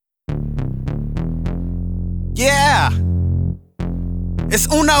Yeah, it's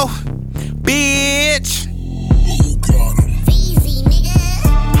Uno, bitch.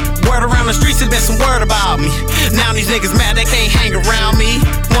 Word around the streets, there's been some word about me. Now these niggas mad they can't hang around me.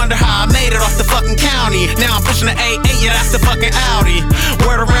 Wonder how I made it off the fucking county. Now I'm pushing the 88, yeah, that's the fucking Audi.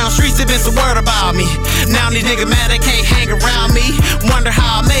 Word around the streets, there's been some word about me. Now these niggas mad they can't hang around me. Wonder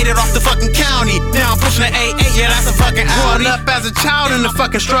how I made it off the fucking county. Now I'm pushing the 88, yeah, that's a fucking Audi. Growing up as a child in the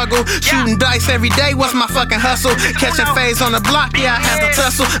fucking struggle, shooting dice every day was my fucking hustle. Catching phase on the block, yeah, I had to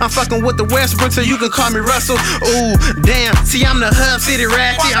tussle. I'm fucking with the Westbrook, so you can call me Russell. Ooh, damn, see I'm the hub city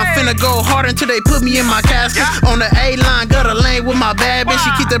ratchet. I'm finna go hard until they put me in my casket. On the A-line, got a lane with my bad bitch. She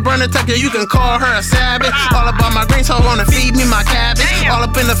keep the burner tucked, you can call her a savage. All about my greens, hoe wanna feed me my cabbage. All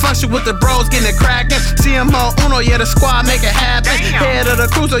up in the function with the bros, getting it crackin'. CMO Uno, yeah, the squad make it happen. Head of the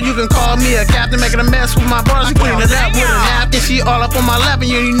crew, so you can call me a captain. Making a mess with my bros, clean it up with a napkin. She all up on my lap, and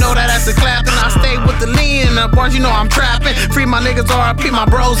you know that that's a clapping. I stay with the lean in the bars, you know I'm trapping. Free my niggas, RIP my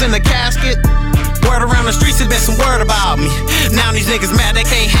bros in the casket. Word around the streets, there's been some word about me. Now these niggas mad they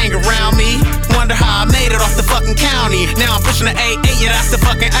can't hang around me. Wonder how I made it off the fucking county. Now I'm pushing the 88, yeah, that's the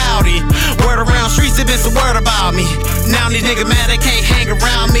fucking Audi. Word around the streets, there's been some word about me. Now these niggas mad they can't hang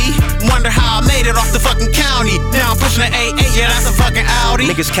around me. Wonder how I made it off the fucking county. Now I'm pushing the 88, yeah, that's a fucking Audi.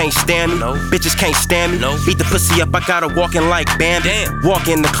 Niggas can't stand me, bitches can't stand me. Beat the pussy up, I got her walking like Bambi. Walk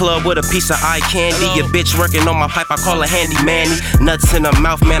in the club with a piece of eye candy. Your bitch working on my pipe, I call her Handy Manny. Nuts in her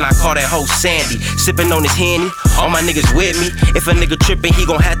mouth, man, I call that hoe Sandy. Sippin' on his Henny, all my niggas with me. If a nigga trippin', he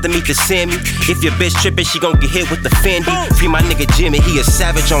gon' have to meet the Sammy. If your bitch trippin', she gon' get hit with the Fendi. Free my nigga Jimmy, he a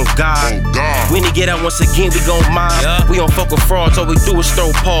savage on God. When he get out once again, we gon' mob. We don't fuck with frauds, all we do is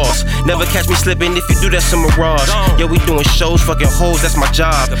throw paws. Never catch me slippin', if you do that's a mirage. Yo, we doing shows, fucking hoes, that's my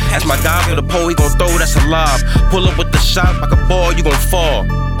job. That's my guy for the pole, he gon' throw, that's a lob. Pull up with the shot like a ball, you gon' fall.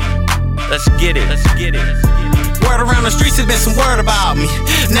 Let's get it, let's get it, let's get it. Word around the streets, there's been some word about me.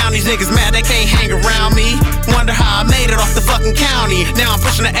 Now these niggas mad they can't hang around me. Wonder how I made it off the fucking county. Now I'm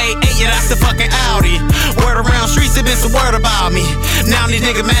pushing the 88, yeah, that's the fucking Audi. Word around the streets, there's been some word about me. Now these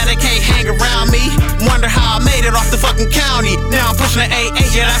niggas mad they can't hang around me. Wonder how I made it off the fucking county. Now I'm pushing the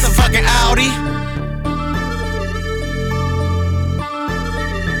 88, yeah, that's a fucking Audi.